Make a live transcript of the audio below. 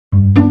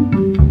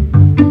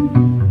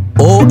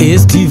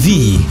STV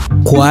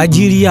kwa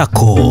ajili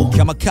yako.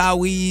 Kama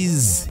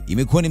kawiz,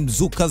 imekuwa ni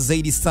mzuka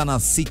zaidi sana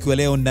siku ya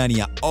leo ndani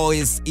ya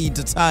OS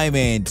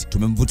Entertainment.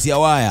 Tumemvutia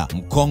waya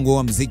mkongwe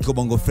wa muziki wa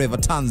Bongo Fleva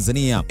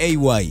Tanzania,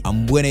 AY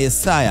Ambwene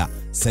Yesaya.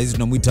 Saizi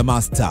tunamuita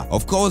Master.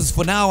 Of course,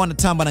 for now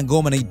anatamba na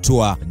ngoma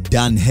inaitwa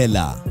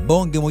Danhela.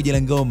 Bonge moja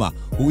la ngoma.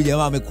 Huyu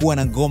jamaa amekuwa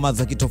na ngoma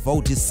za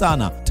kitofauti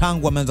sana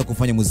tangu ameanza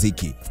kufanya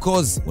muziki. Of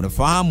course,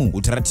 unafahamu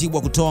utaratibu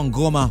wa kutoa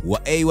ngoma wa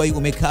AY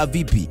umekaa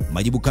vipi?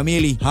 Majibu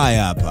kamili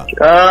haya hapa.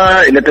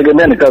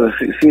 Inategemea ni kazi.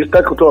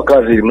 Sitaki kutoa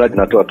kazi ili mradi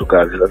natoa tu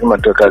kazi. Lazima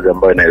nitoe kazi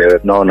ambayo inaeleweka.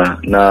 Naona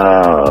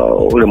na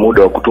ule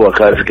muda wa kutoa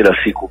kazi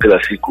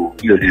kila siku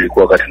hiyo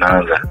ilikuwa wakati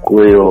naanza.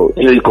 Kwa hiyo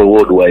iko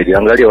worldwide.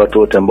 Angalia watu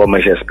wote ambao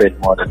wamesha spend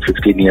more than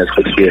 15 years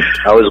kwa game.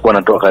 Hawezi kuwa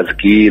natoa kazi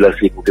kila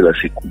siku.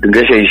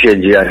 Ningesha ishia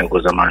njiani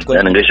kwa zamani.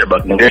 Yaani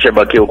ningesha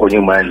baki huko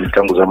nyuma yani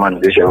tangu zamani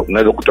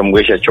unaweza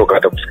kutamgesha choka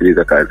hata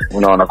kusikiliza kazi.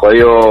 Unaona, kwa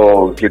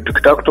hiyo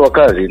tukitaka kutoa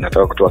kazi,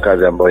 nataka kutoa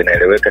kazi ambayo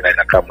inaeleweka na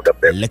inakaa muda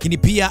mrefu. Lakini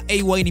pia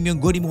AY ni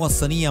miongoni mwa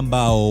wasanii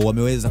ambao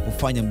wameweza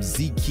kufanya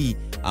muziki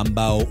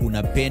ambao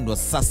unapendwa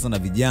sasa na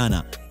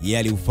vijana. Yeye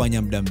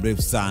aliufanya muda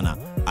mrefu sana.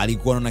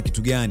 Alikuwa anaona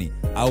kitu gani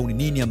au ni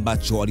nini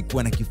ambacho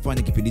alikuwa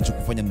anakifanya kipindi hicho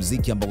kufanya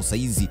muziki ambao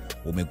saizi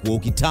umekuwa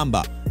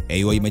ukitamba?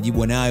 AY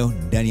majibu nayo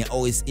ndani ya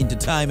OS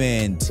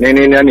Entertainment.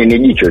 Ni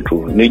jicho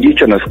tu. Ni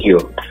jicho na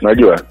sikio.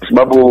 Unajua?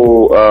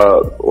 Sababu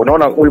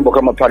unaona wimbo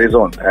kama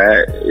Parizon,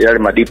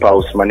 yale Deep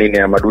House manini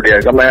ya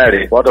madude kama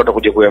yale, watu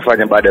watakuja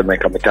kuyafanya baada ya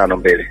miaka 5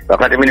 mbele.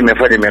 Wakati mimi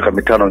nimefanya miaka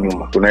 5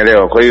 nyuma.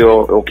 Unaelewa? Kwa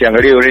hiyo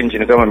ukiangalia range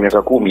ni kama miaka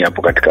 10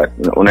 hapo katikati.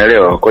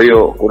 Unaelewa? Kwa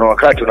hiyo kuna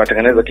wakati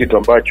unatengeneza kitu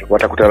ambacho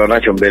watakutana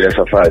nacho mbele ya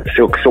safari.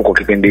 Sio kwa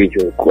kipindi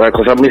hicho. Kwa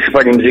sababu mimi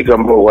sifanyi muziki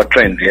ambao wa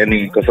trend.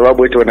 Yaani kwa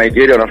sababu eti wa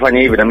Nigeria wanafanya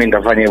hivi na mimi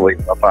nitafanya hivyo.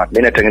 Hapana.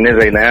 Mimi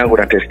natengeneza aina yangu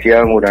na test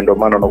yangu, na ndio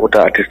maana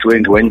unakuta artist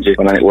wengi wa nje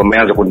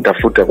wameanza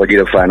kunitafuta kwa ajili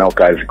ya kufanya nao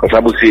kazi. Kwa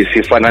sababu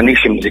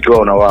sifananishi muziki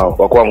wao na wao,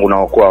 wa kwangu na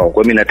wa kwao.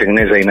 Kwa mimi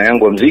natengeneza aina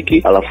yangu ya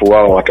muziki, alafu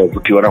wao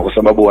watavutiwa na kwa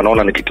sababu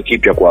wanaona ni kitu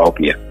kipya kwao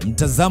pia.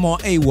 Mtazamo wa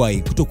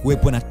AY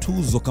kutokuwepo na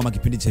tuzo kama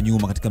kipindi cha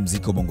nyuma katika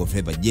muziki wa Bongo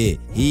Fleva. Je,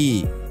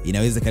 hii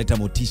inaweza kuleta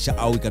motisha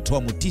au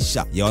ikatoa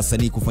motisha ya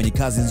wasanii kufanya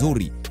kazi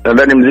nzuri?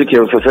 Nadhani muziki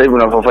sasa hivi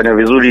unafanya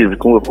vizuri,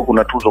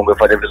 kuna tuzo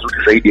ungefanya vizuri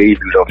zaidi ya hivi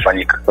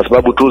vilivyofanyika. Kwa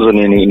sababu tuzo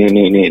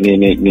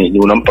ni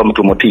unampa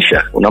mtu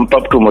motisha. Unampa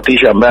mtu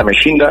motisha ambaye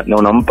ameshinda, na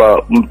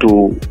unampa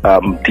mtu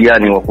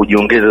mtihani wa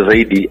kujiongeza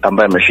zaidi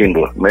ambaye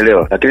ameshindwa.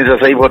 Umeelewa? Lakini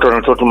sasa hivi watu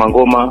wanatoa tu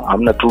mangoma,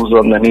 hamna tuzo,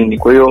 hamna nini.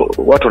 Kwa hiyo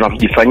watu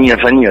wanajifanyia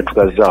tu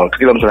kazi zao.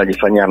 Kila mtu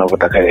anajifanyia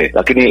anavyotaka yeye.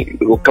 Lakini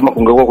kama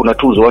kungekuwa kuna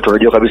tuzo, watu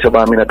wanajua kabisa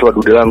bana mimi natoa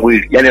dude langu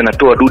hili. Yaani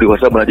anatoa dude kwa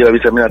sababu anajua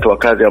kabisa mimi natoa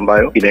kazi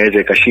ambayo inaweza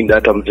ikashinda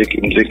hata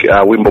muziki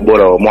wimbo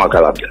bora wa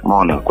mwaka labda.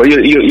 Unaona? Kwa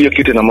hiyo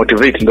kitu ina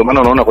motivate. Ndio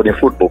maana unaona kwenye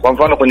football, kwa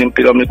mfano kwenye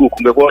mpira wa miguu,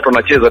 kungekuwa watu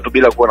wanacheza tu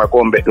bila kuwa na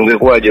kombe,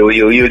 ungekuwaje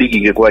hiyo ligi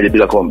ingekuwaje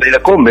bila kombe? Bila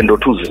kombe ndio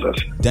tuzo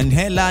sasa.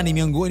 Danhela ni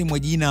miongoni mwa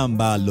jina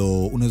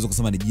ambalo unaweza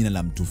kusema ni jina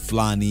la mtu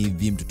fulani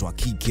hivi, mtoto wa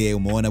kike,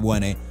 umeona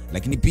bwana.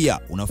 Lakini pia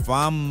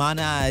unafahamu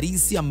maana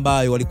halisi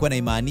ambayo walikuwa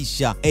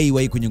naimaanisha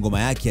AY kwenye ngoma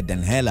yake ya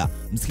Danhela.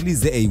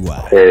 Msikilize AY.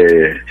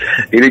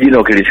 Ile jina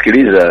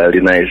ukilisikiliza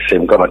lina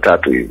sehemu kama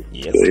 3 hivi.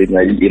 Yes.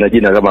 Ina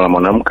jina kama la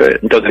mwanamke.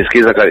 Mtu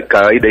akisikiliza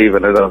kawaida hivi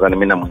anaweza kudhani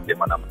mimi namwambia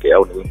mwanamke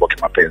au ni wimbo wa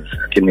kimapenzi.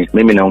 Lakini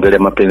mimi naongelea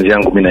mapenzi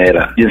yangu mimi na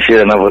hela. Jinsi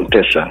hela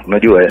inavyonitesa.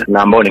 Unajua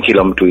na ambao ni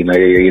kila mtu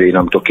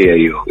inamtokea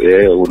hiyo.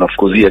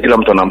 Unafukuzia kila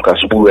mtu anaamka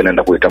asubuhi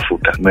anaenda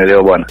kuitafuta.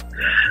 Umeelewa bwana?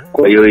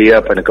 Kwa hiyo hii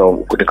hapa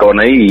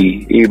nikaona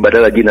hii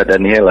badala jina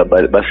Danhela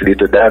basi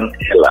lito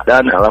Danhela.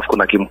 Dan alafu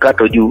kuna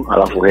kimkato juu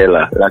alafu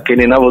hela. Lakini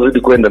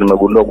ninapozidi kwenda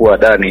nimegundua kuwa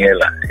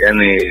Danhela.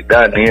 Yaani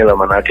Danhela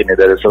maana yake ni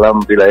Dar es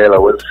Salaam bila hela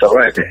huwezi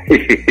survive.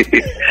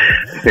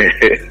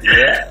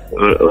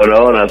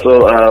 Unaona,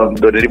 so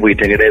ndio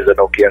nilipoitengeneza,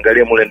 na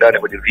ukiangalia mule ndani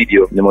kwenye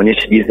video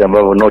nimeonyesha jinsi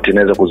ambavyo noti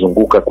inaweza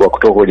kuzunguka kwa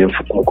kutoka kwenye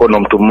mkono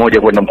mtu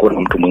mmoja kwenda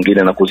mkono mtu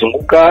mwingine na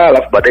kuzunguka,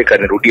 alafu baadaye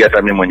kanirudia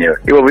hata mimi mwenyewe.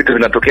 Hivyo vitu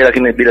vinatokea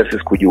lakini bila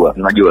sisi kujua.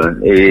 Unajua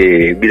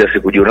bila sisi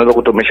kujua unaweza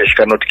kutomesha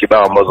shika noti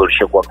kibao ambazo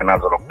ulishakuwa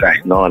nazo long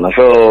time. Unaona,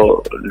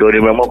 so ndio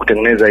nimeamua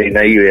kutengeneza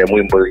aina hiyo ya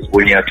mwimbo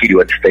wenye akili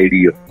wa style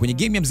hiyo. Kwenye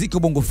game ya muziki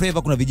wa Bongo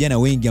Fleva kuna vijana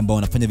wengi ambao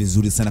wanafanya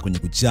vizuri sana kwenye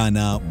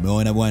kuchana,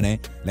 umeona bwana.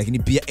 Lakini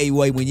pia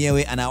AY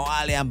mwenyewe ana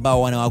wale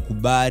ambao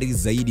wanawakubali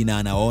zaidi na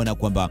anaona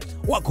kwamba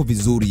wako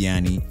vizuri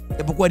yani.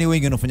 Japokuwa ni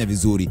wengi wanafanya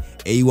vizuri,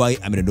 AY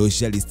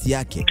amedondosha list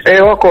yake.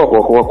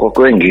 Wako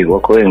wengi.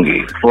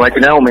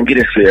 Majina yao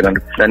mengine sio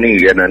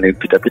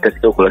yananipita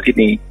kidogo,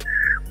 lakini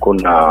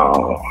kuna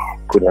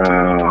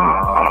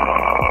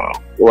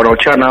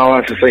wanaochana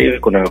hawa sasa hivi.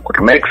 Kuna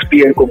Max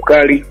pia yuko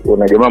mkali.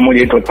 Kuna jamaa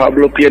mmoja anaitwa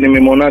Pablo pia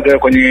nimemwonaga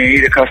kwenye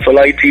ile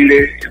Castlelight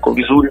ile, yuko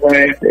vizuri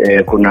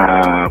naye.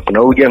 Kuna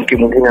huyu jamaa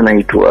mwingine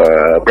anaitwa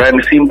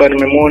Brian Simba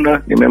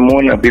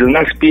nimemwona.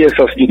 Billnas pia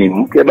sasa sijui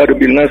mpya bado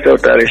Billnas au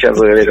tayari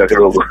shazoeleka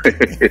kidogo.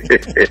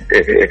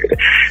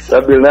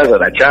 Sababu Billnas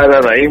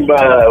anachana na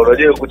imba,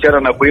 unajua kuchana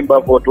na kuimba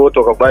hapo watu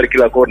wakabali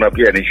kila kona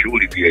pia ni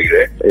shughuli pia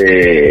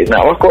ile. Na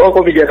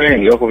wako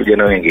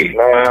vijana wengi.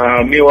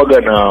 Na mimi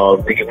waga na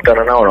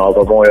nikikutana nao na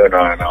moyo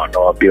na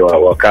nawaambia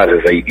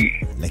wakaze zaidi.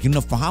 Lakini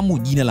unafahamu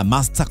jina la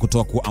Master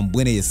kutoka kwa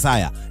Ambwene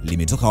Yesaya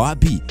limetoka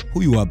wapi?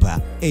 Huyu hapa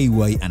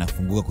AY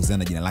anafunguka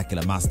kuhusiana na jina lake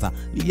la Master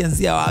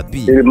lilianzia wapi?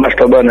 Ili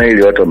Master bana,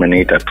 ili watu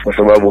wameniita tu kwa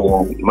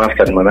sababu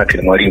Master ni manake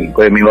ni mwalimu.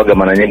 Kwa hiyo mimi waga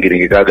mara nyingi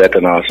nikikaga hata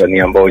na wasanii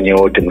ambao nyewe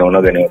wote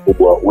mnaonaga ni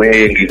wakubwa,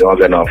 wengi ni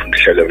waga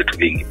nawafundishaga vitu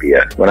vingi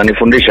pia.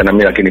 Wananifundisha na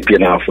mimi, lakini pia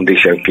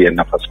nawafundisha pia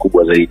nafasi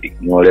kubwa zaidi.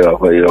 Unaelewa?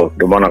 Kwa hiyo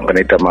ndio maana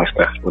kanaita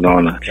Master,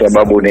 unaona?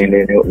 Sababu ni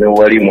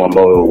walimu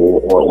ambao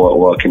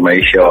wa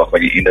kimaisha wa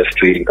kwenye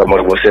industry, kama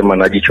walivyosema,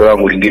 na jicho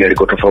langu lingine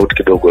liko tofauti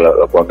kidogo la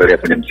kuangalia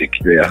kwenye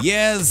muziki. Yeah.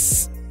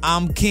 Yes,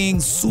 I'm King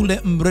Sule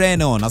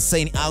Mreno na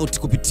sign out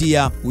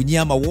kupitia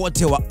unyama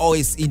wote wa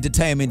OS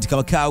Entertainment.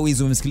 Kama kawaida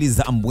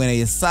umemsikiliza Ambwene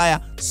Yesaya,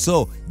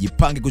 so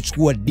jipange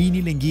kuchukua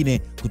dini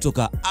lingine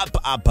kutoka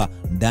hapa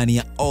ndani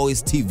ya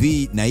OS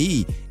TV, na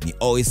hii ni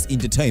OS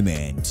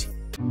Entertainment.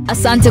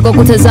 Asante kwa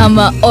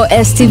kutazama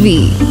OS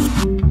TV.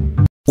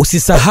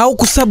 Usisahau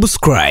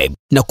kusubscribe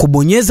na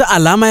kubonyeza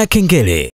alama ya kengele.